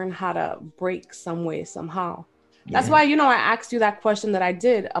to learn how to break some way, somehow. Yeah. That's why, I asked you that question that I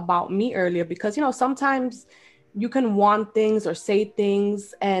did about me earlier, because, sometimes you can want things or say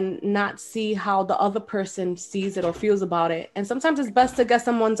things and not see how the other person sees it or feels about it. And sometimes it's best to get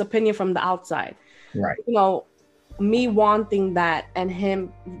someone's opinion from the outside. Right. Me wanting that and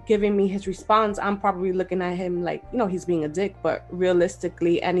him giving me his response, I'm probably looking at him like, he's being a dick. But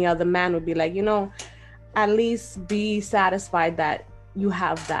realistically, any other man would be like, at least be satisfied that you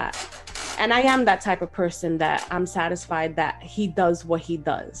have that. And I am that type of person that I'm satisfied that he does what he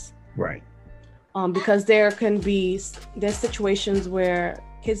does. Right. Because there's situations where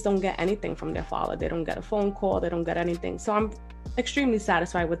kids don't get anything from their father. They don't get a phone call. They don't get anything. So I'm extremely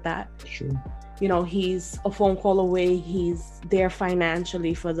satisfied with that. Sure. He's a phone call away. He's there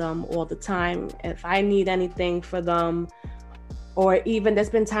financially for them all the time. If I need anything for them, Or even there's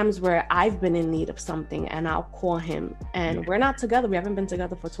been times where I've been in need of something and I'll call him, and we're not together. We haven't been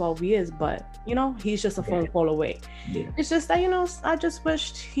together for 12 years, but he's just a phone call away. It's just that, I just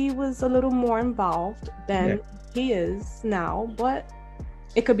wished he was a little more involved than he is now, but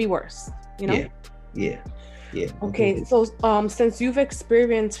it could be worse, Yeah. Okay. So since you've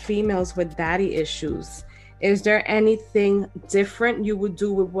experienced females with daddy issues, is there anything different you would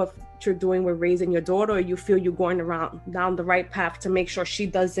do with what you're doing with raising your daughter, or you feel you're going down the right path to make sure she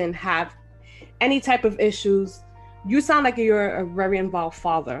doesn't have any type of issues? You sound like you're a very involved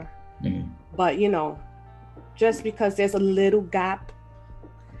father, but just because there's a little gap,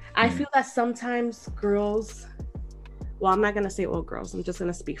 I feel that sometimes girls, well, I'm not going to say all girls, I'm just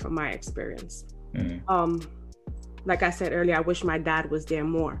going to speak from my experience. Like I said earlier, I wish my dad was there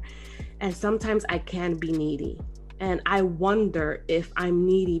more. And sometimes I can be needy. And I wonder if I'm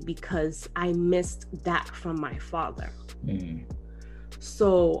needy because I missed that from my father.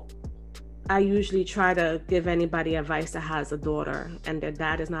 So I usually try to give anybody advice that has a daughter and their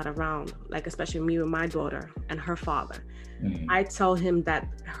dad is not around, like especially me with my daughter and her father. I tell him that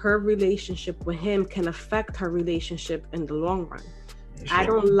her relationship with him can affect her relationship in the long run. Sure. I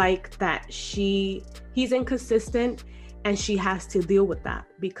don't like that he's inconsistent and she has to deal with that,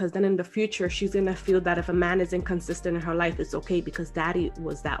 because then in the future she's going to feel that if a man is inconsistent in her life, it's okay because daddy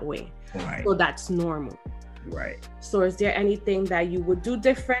was that way. Right. So that's normal. Right. So is there anything that you would do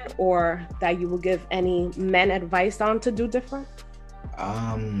different, or that you would give any men advice on to do different?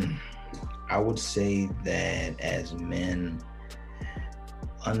 I would say that as men,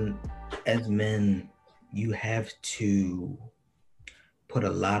 you have to put a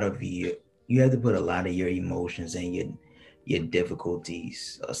lot of your emotions and your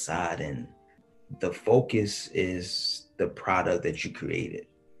difficulties aside, and the focus is the product that you created.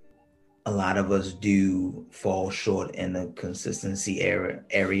 A lot of us do fall short in the consistency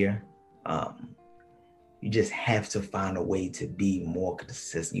area. You just have to find a way to be more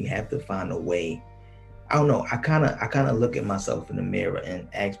consistent. You have to find a way. I don't know. I kind of look at myself in the mirror and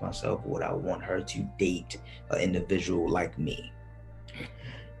ask myself, would I want her to date an individual like me?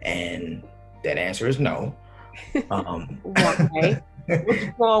 And that answer is no. Why?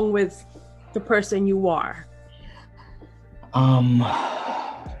 What's wrong with the person you are? I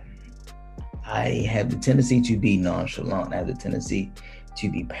have the tendency to be nonchalant. I have the tendency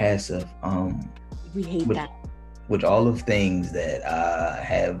to be passive. We hate that. Which all of things that I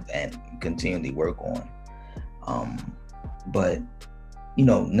have and continually work on. But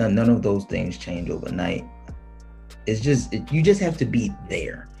none of those things change overnight. It's just you just have to be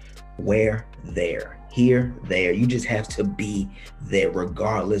there. Where? There. Here, there. You just have to be there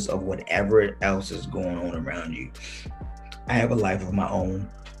regardless of whatever else is going on around you. I have a life of my own,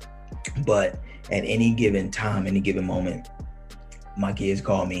 but at any given time, any given moment, my kids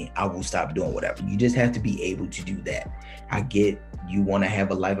call me, I will stop doing whatever. You just have to be able to do that. I get you want to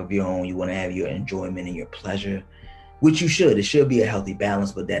have a life of your own. You want to have your enjoyment and your pleasure, which you should. It should be a healthy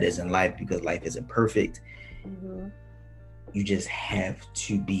balance, but that isn't life because life isn't perfect. You just have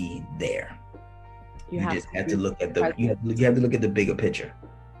to be there. You just have to look at you have to look at the bigger picture.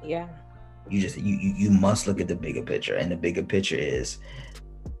 Yeah. You must look at the bigger picture, and the bigger picture is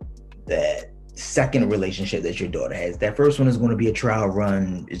that second relationship that your daughter has. That first one is going to be a trial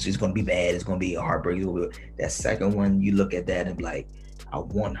run. It's just going to be bad. It's going to be a heartbreak. That second one, you look at that and be like, I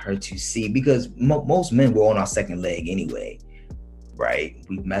want her to see, because most men were on our second leg anyway, right?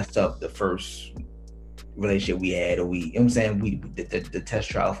 We messed up the first relationship we had, or the test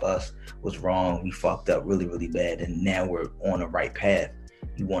trial for us was wrong. We fucked up really, really bad, and now we're on the right path.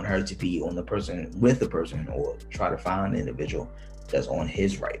 You want her to be with the person, or try to find an individual that's on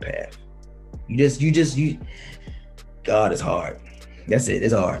his right path. God, it's hard. That's it.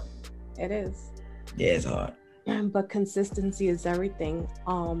 It's hard. It is. Yeah, it's hard. But consistency is everything.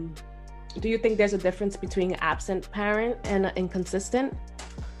 Do you think there's a difference between an absent parent and an inconsistent?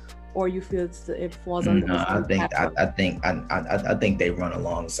 Or you feel it falls under? No, I think they run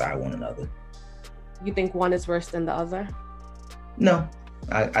alongside one another. You think one is worse than the other? No,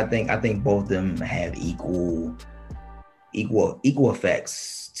 I think both of them have equal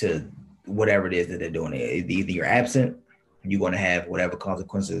effects to whatever it is that they're doing. Either you're absent, you're going to have whatever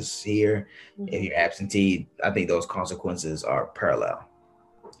consequences here. If you're absentee, I think those consequences are parallel.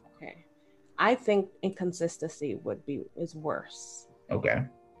 Okay, I think inconsistency is worse. Okay.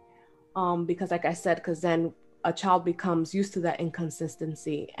 Because like I said, because then a child becomes used to that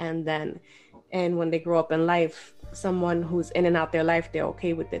inconsistency, and when they grow up in life, someone who's in and out their life, they're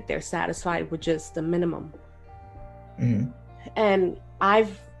okay with it. They're satisfied with just the minimum. And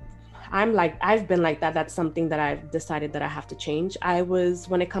I've been like that. That's something that I've decided that I have to change.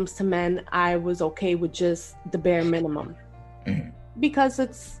 When it comes to men, I was okay with just the bare minimum. Because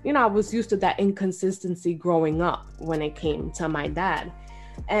it's, I was used to that inconsistency growing up when it came to my dad.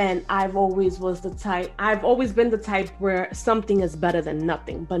 And I've always been the type where something is better than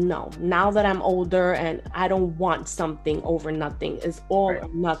nothing. But no, now that I'm older and I don't want something over nothing, it's all or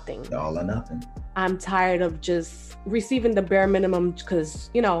nothing. All or nothing. I'm tired of just receiving the bare minimum because,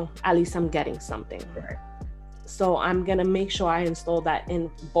 at least I'm getting something. Right. So I'm going to make sure I install that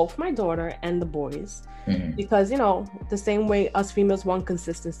in both my daughter and the boys. Because, the same way us females want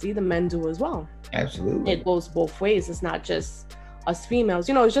consistency, the men do as well. Absolutely. It goes both ways. It's not just us females.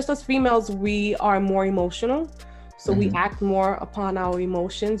 It's just us females. We are more emotional. So we act more upon our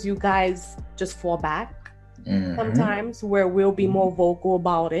emotions. You guys just fall back sometimes, where we'll be more vocal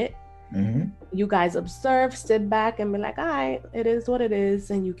about it. You guys observe, sit back and be like, all right, it is what it is.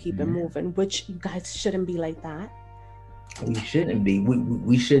 And you keep it moving, which you guys shouldn't be like that. We shouldn't be.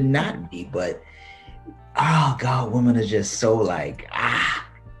 We should not be. But, oh God, women are just so like,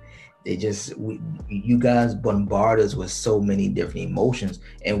 you guys bombard us with so many different emotions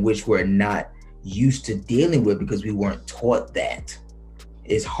in which we're not used to dealing with because we weren't taught that.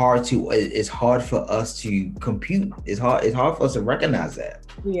 It's hard for us to compute. It's hard for us to recognize that.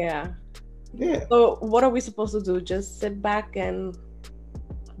 Yeah. So what are we supposed to do? Just sit back and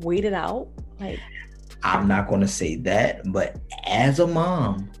wait it out? Like, I'm not going to say that, but as a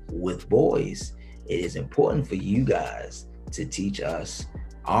mom with boys, it is important for you guys to teach us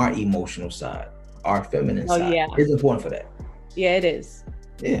our emotional side, our feminine side. Yeah. It's important for that. Yeah, it is.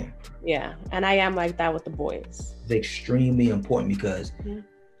 Yeah. Yeah. And I am like that with the boys. It's extremely important because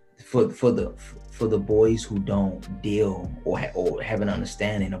for the boys who don't deal or have an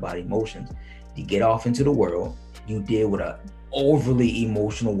understanding about emotions, you get off into the world, you deal with a overly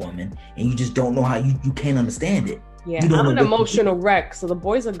emotional woman, and you just don't know how you can't understand it. Yeah, I'm an emotional wreck, so the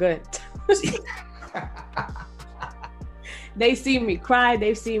boys are good. They see me cry,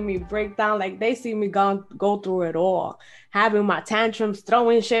 they see me break down, like they see me go through it all, having my tantrums,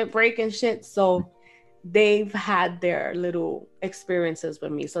 throwing shit, breaking shit. So they've had their little experiences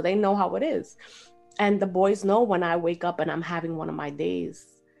with me, so they know how it is. And the boys know when I wake up and I'm having one of my days.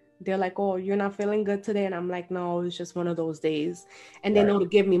 They're like, oh, you're not feeling good today? And I'm like, no, it's just one of those days. And they know to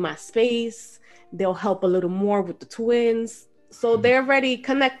give me my space. They'll help a little more with the twins. So they're already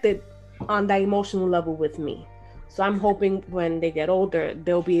connected on that emotional level with me. So I'm hoping when they get older,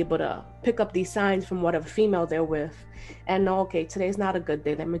 they'll be able to pick up these signs from whatever female they're with and know, okay, today's not a good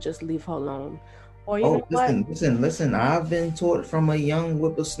day. Let me just leave her alone. Or listen, I've been taught from a young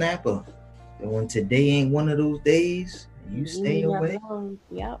whippersnapper that when today ain't one of those days, you stay away.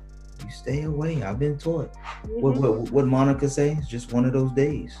 Yep. You stay away. I've been taught. What Monica say? It's just one of those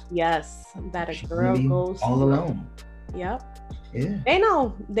days. Yes, that a girl goes all alone. Yep. Yeah. They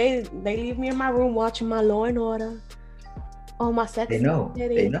know. They leave me in my room watching my Law and Order. Oh, my sex. They know.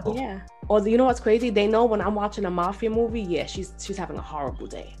 They know. Yeah. Or you know what's crazy? They know when I'm watching a mafia movie. Yeah, she's having a horrible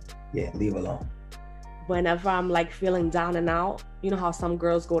day. Yeah, leave alone. Whenever I'm like feeling down and out, you know how some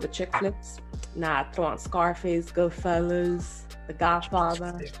girls go to chick flicks? Nah, I throw on Scarface, Goodfellas, The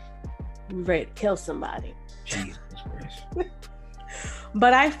Godfather. I'm ready to kill somebody. Jesus Christ.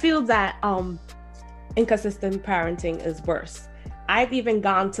 But I feel that inconsistent parenting is worse. I've even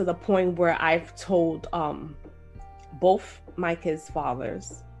gone to the point where I've told both my kids'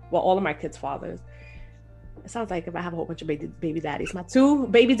 fathers, well, all of my kids' fathers. It sounds like if I have a whole bunch of baby daddies, my 2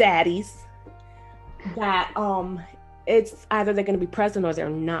 baby daddies, that it's either they're going to be present or they're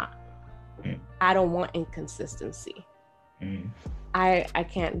not. I don't want inconsistency. I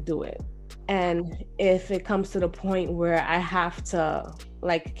can't do it. And if it comes to the point where I have to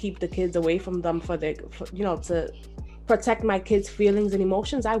like keep the kids away from them to protect my kids' feelings and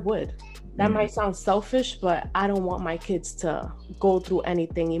emotions, I would. That might sound selfish, but I don't want my kids to go through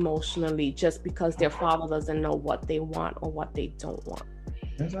anything emotionally just because their father doesn't know what they want or what they don't want.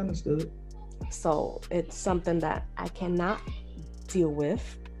 That's understood. So it's something that I cannot deal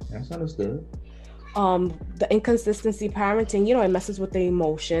with. That's understood. The inconsistency parenting, it messes with the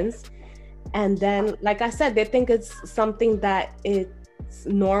emotions. And then, like I said, they think it's something that it's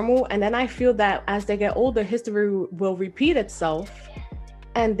normal. And then I feel that as they get older, history will repeat itself.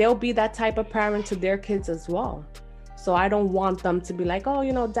 And they'll be that type of parent to their kids as well. So I don't want them to be like,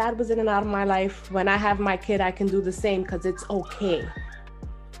 oh, dad was in and out of my life. When I have my kid, I can do the same because it's okay.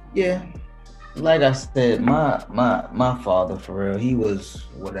 Yeah. Like I said, my father, for real, he was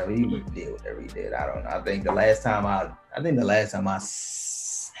whatever. He did whatever he did. I don't know. I think the last time I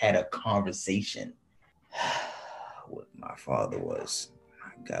had a conversation with my father was,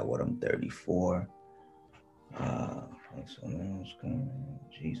 my got what, I'm 34.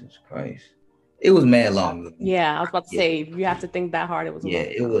 Jesus Christ. It was mad long ago. Yeah, I was about to say, you have to think that hard. It was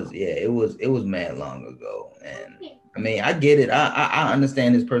it was mad long ago. And I mean, I get it. I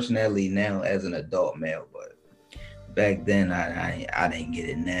understand his personality now as an adult male, but back then I didn't get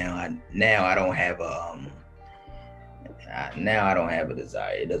it. Now I don't have a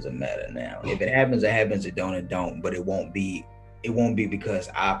desire. It doesn't matter now. If it happens, it happens. It don't. But it won't be because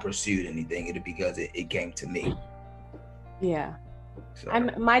I pursued anything. It'll be because it came to me. Yeah. So.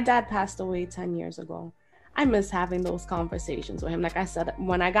 My dad passed away 10 years ago. I miss having those conversations with him. Like I said,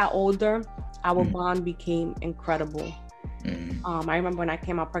 when I got older, our bond became incredible. I remember when I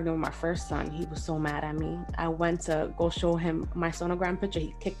came out pregnant with my first son, he was so mad at me. I went to go show him my sonogram picture.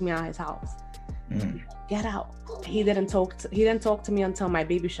 He kicked me out of his house. Get out. He didn't talk to me until my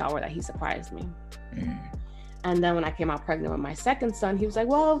baby shower that he surprised me. And then when I came out pregnant with my second son, he was like,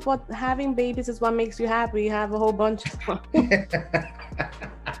 well, but having babies is what makes you happy. You have a whole bunch of them.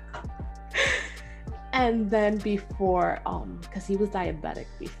 And then before, because he was diabetic,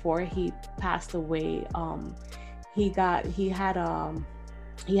 before he passed away, he had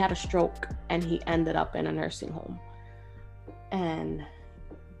a stroke and he ended up in a nursing home. And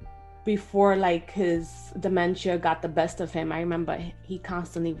before like his dementia got the best of him, I remember he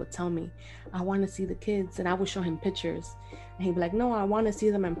constantly would tell me, I want to see the kids. And I would show him pictures and he'd be like, no, I want to see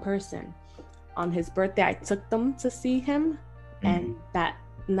them in person. On his birthday, I took them to see him. And that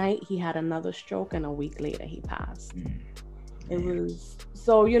night he had another stroke and a week later he passed. It was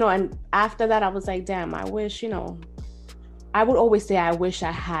so, and after that I was like, damn, I wish, I would always say I wish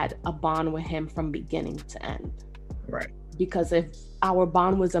I had a bond with him from beginning to end. Right. Because if our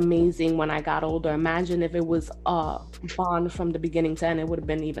bond was amazing when I got older, imagine if it was a bond from the beginning to end, it would have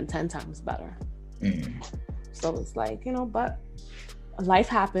been even 10 times better. So it's like, but life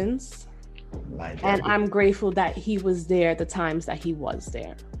happens. And I'm grateful that he was there the times that he was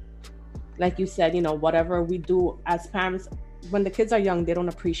there. Like you said, whatever we do as parents, when the kids are young, they don't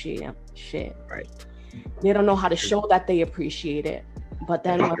appreciate shit. Right. They don't know how to show that they appreciate it. But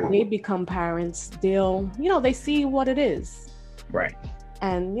then when they become parents, they'll, they see what it is. Right.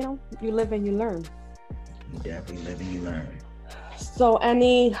 And, you live and you learn. You definitely live and you learn. So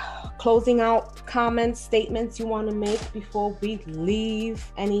any closing out comments, statements you want to make before we leave?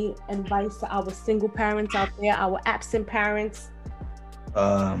 Any advice to our single parents out there, our absent parents?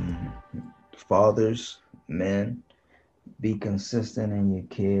 Fathers, men, be consistent in your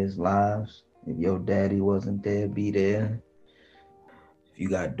kids' lives. If your daddy wasn't there, be there. If you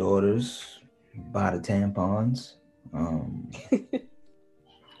got daughters, buy the tampons.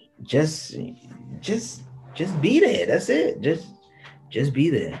 Just be there. That's it. Just be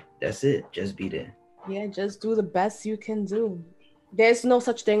there. That's it. Just be there. Yeah, just do the best you can do. There's no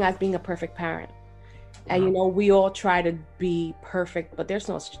such thing as being a perfect parent. And we all try to be perfect, but there's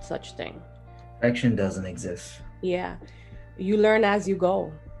no such thing. Perfection doesn't exist. Yeah. You learn as you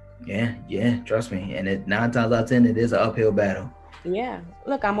go. Yeah, trust me. And 9 times out of 10, it is an uphill battle. Yeah.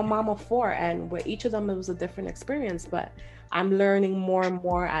 Look, I'm a mom of 4, and with each of them, it was a different experience, but I'm learning more and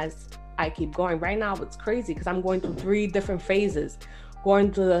more as I keep going. Right now, it's crazy because I'm going through 3 different phases.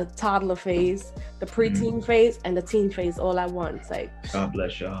 Going through the toddler phase, the preteen phase, and the teen phase all at once. Like, God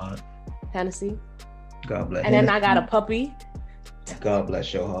bless your heart. Hennessy. God bless. And then I got a puppy. God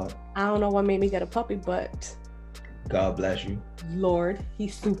bless your heart. I don't know what made me get a puppy, but God bless you. Lord,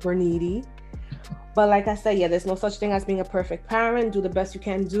 he's super needy. But like I said, there's no such thing as being a perfect parent. Do the best you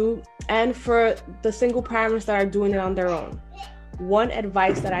can do. And for the single parents that are doing it on their own, one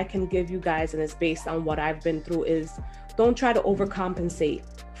advice that I can give you guys, and it's based on what I've been through, is don't try to overcompensate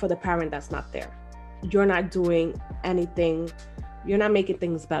for the parent that's not there. You're not doing anything. You're not making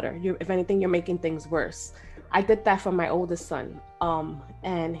things better. If anything, you're making things worse. I did that for my oldest son.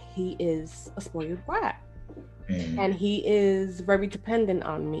 And he is a spoiled brat. And he is very dependent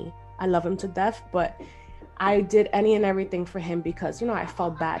on me. I love him to death, but I did any and everything for him because, I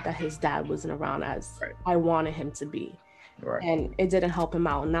felt bad that his dad wasn't around as I wanted him to be. Right. And it didn't help him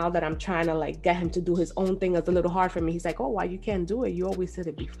out. Now that I'm trying to get him to do his own thing, it's a little hard for me. He's like, oh, why you can't do it? You always did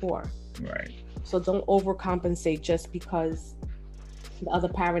it before. Right. So don't overcompensate just because the other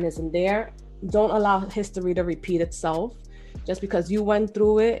parent isn't there. Don't allow history to repeat itself. Just because you went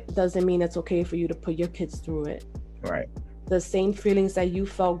through it doesn't mean it's okay for you to put your kids through it. Right. The same feelings that you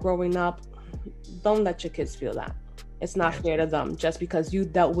felt growing up, don't let your kids feel that. It's not fair to them. Just because you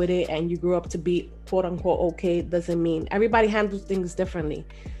dealt with it and you grew up to be quote unquote okay doesn't mean. Everybody handles things differently.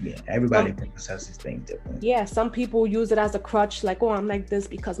 Yeah, everybody processes things differently. Yeah, some people use it as a crutch, like, oh, I'm like this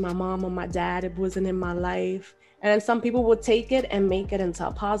because my mom or my dad, it wasn't in my life. And some people will take it and make it into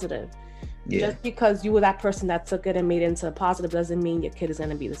a positive. Just because you were that person that took it and made it into a positive doesn't mean your kid is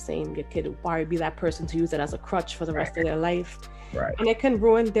going to be the same. Your kid will probably be that person to use it as a crutch for the rest of their life. Right. And it can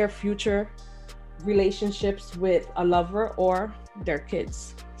ruin their future relationships with a lover or their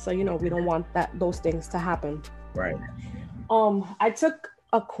kids. So, we don't want those things to happen. Right. I took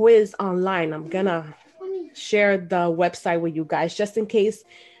a quiz online. I'm going to share the website with you guys just in case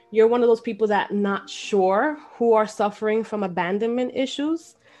you're one of those people that not sure who are suffering from abandonment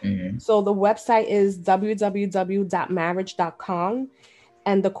issues. Mm-hmm. So the website is www.marriage.com,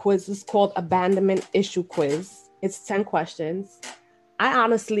 and the quiz is called Abandonment Issue Quiz. It's 10 questions. I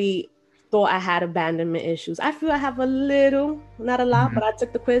honestly thought I had abandonment issues. I feel I have a little, not a lot, but I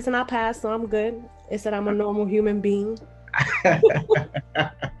took the quiz and I passed, so I'm good. It said I'm a normal human being.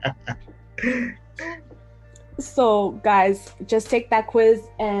 So guys, just take that quiz,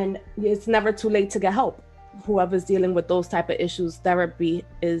 and it's never too late to get help. Whoever's dealing with those type of issues, therapy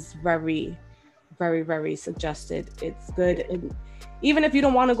is very, very, very suggested. It's good. And even if you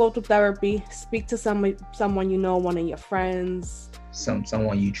don't want to go to therapy, speak to someone one of your friends.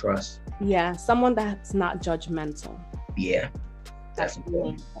 Someone you trust. Yeah, someone that's not judgmental. Yeah, that's the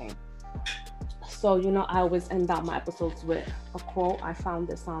main thing. So, I always end out my episodes with a quote. I found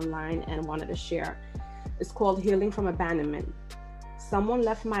this online and wanted to share. It's called Healing from Abandonment. Someone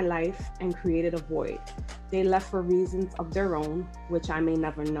left my life and created a void. They left for reasons of their own, which I may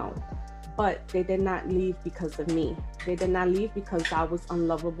never know. But they did not leave because of me. They did not leave because I was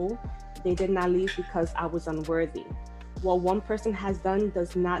unlovable. They did not leave because I was unworthy. What one person has done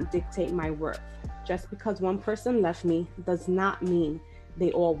does not dictate my worth. Just because one person left me does not mean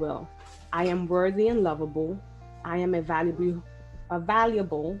they all will. I am worthy and lovable. I am a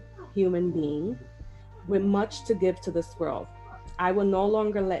valuable human being with much to give to this world. I will no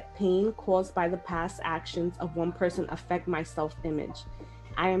longer let pain caused by the past actions of one person affect my self-image.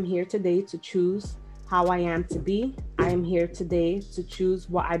 I am here today to choose how I am to be. I am here today to choose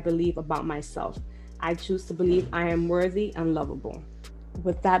what I believe about myself. I choose to believe I am worthy and lovable.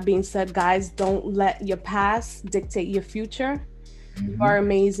 With that being said, guys, don't let your past dictate your future. You are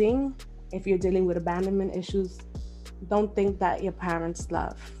amazing. If you're dealing with abandonment issues, don't think that your parents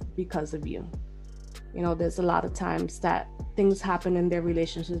left because of you. There's a lot of times that things happen in their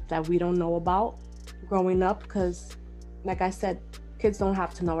relationships that we don't know about growing up because, like I said, kids don't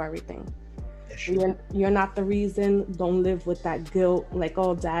have to know everything. You're not the reason. Don't live with that guilt, like,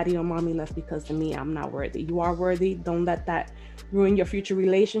 oh, daddy or mommy left because of me. I'm not worthy. You are worthy. Don't let that ruin your future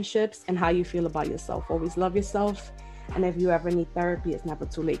relationships and how you feel about yourself. Always love yourself. And if you ever need therapy, it's never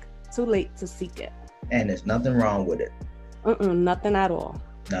too late to seek it. And there's nothing wrong with it. Nothing at all.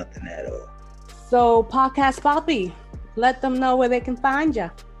 Nothing at all. So, Podcast Poppy, let them know where they can find you.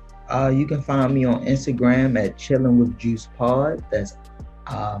 You can find me on Instagram at Chillin' with Juice Pod. That's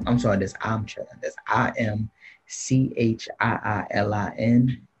I'm chilling. That's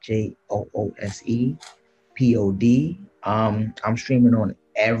IMCHIILINJOOSEPOD. I'm streaming on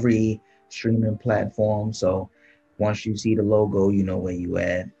every streaming platform. So once you see the logo, you know where you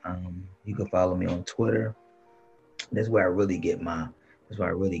at. You can follow me on Twitter. That's where I really get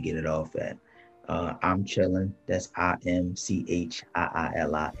it off at. I'm chilling. That's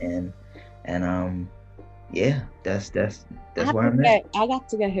IMCHIILIN. And yeah, that's where I'm at. I got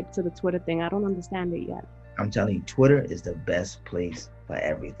to get hip to the Twitter thing. I don't understand it yet. I'm telling you, Twitter is the best place for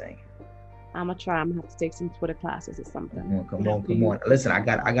everything. I'm gonna try. I'm gonna have to take some Twitter classes or something. Come on. Listen, I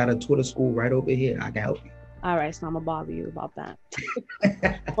got a Twitter school right over here. I can help you. All right, so I'm gonna bother you about that.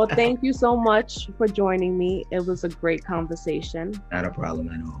 Well, thank you so much for joining me. It was a great conversation. Not a problem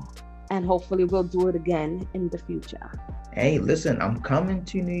at all. And hopefully we'll do it again in the future. Hey, listen, I'm coming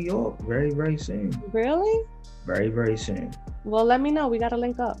to New York very, very soon. Really? Very, very soon. Well, let me know. We gotta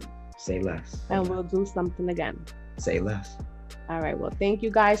link up. Say less. And we'll do something again. Say less. All right. Well, thank you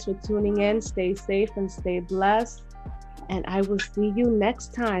guys for tuning in. Stay safe and stay blessed. And I will see you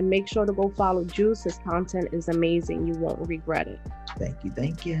next time. Make sure to go follow Juice. His content is amazing. You won't regret it. Thank you.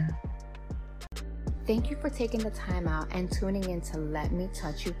 Thank you for taking the time out and tuning in to Let Me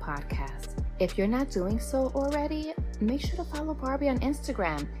Touch You podcast. If you're not doing so already, make sure to follow Barbie on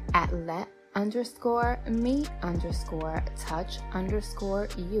Instagram at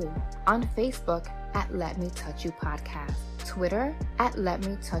let_me_touch_you, on Facebook at Let Me Touch You podcast, Twitter at Let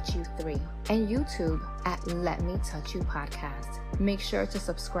Me Touch You 3, and YouTube at Let Me Touch You podcast. Make sure to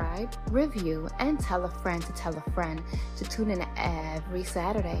subscribe, review, and tell a friend to tune in every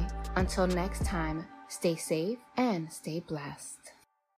Saturday. Until next time, stay safe and stay blessed.